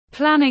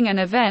Planning an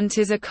event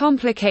is a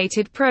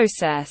complicated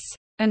process,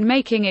 and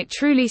making it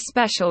truly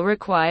special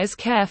requires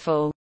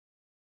careful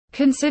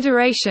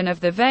consideration of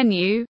the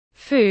venue,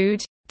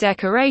 food,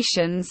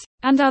 decorations,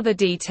 and other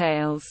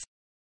details.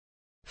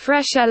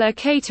 Freshella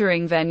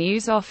Catering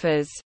Venues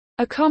offers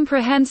a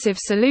comprehensive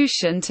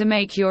solution to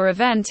make your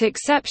event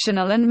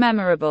exceptional and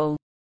memorable.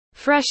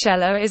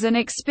 Freshella is an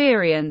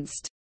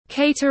experienced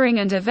catering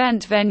and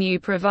event venue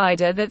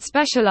provider that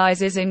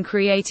specializes in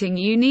creating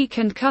unique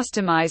and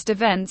customized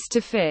events to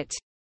fit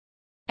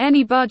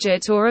any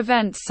budget or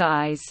event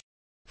size.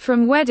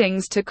 From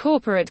weddings to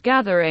corporate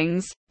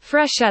gatherings,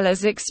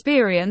 Freshella's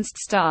experienced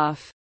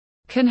staff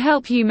can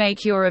help you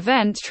make your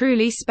event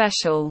truly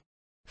special.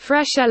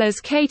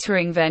 Freshella's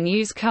catering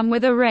venues come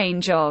with a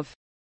range of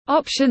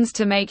options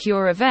to make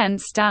your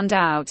event stand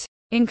out,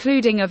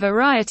 including a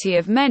variety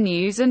of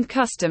menus and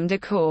custom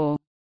decor.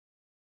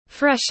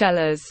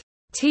 Freshella's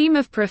team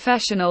of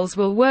professionals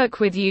will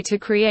work with you to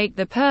create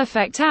the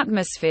perfect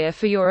atmosphere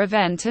for your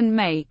event and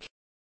make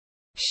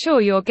sure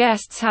your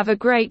guests have a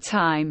great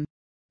time.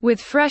 With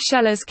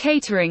Freshella's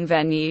catering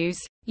venues,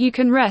 you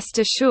can rest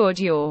assured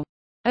your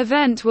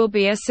event will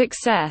be a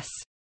success.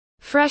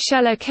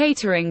 Freshella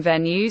Catering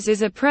Venues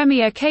is a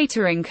premier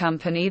catering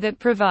company that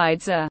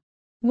provides a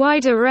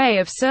wide array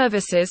of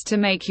services to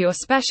make your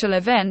special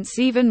events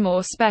even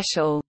more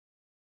special.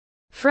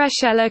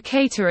 Freshella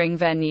Catering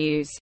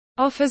Venues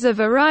offers a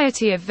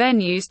variety of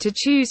venues to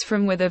choose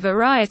from with a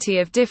variety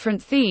of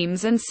different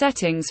themes and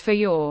settings for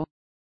your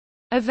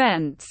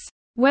events.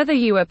 Whether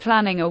you are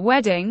planning a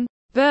wedding,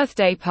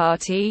 birthday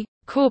party,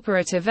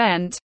 corporate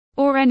event,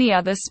 or any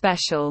other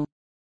special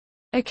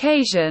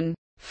occasion,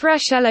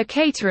 Freshella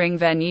Catering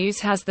Venues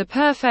has the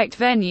perfect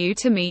venue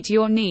to meet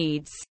your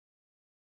needs.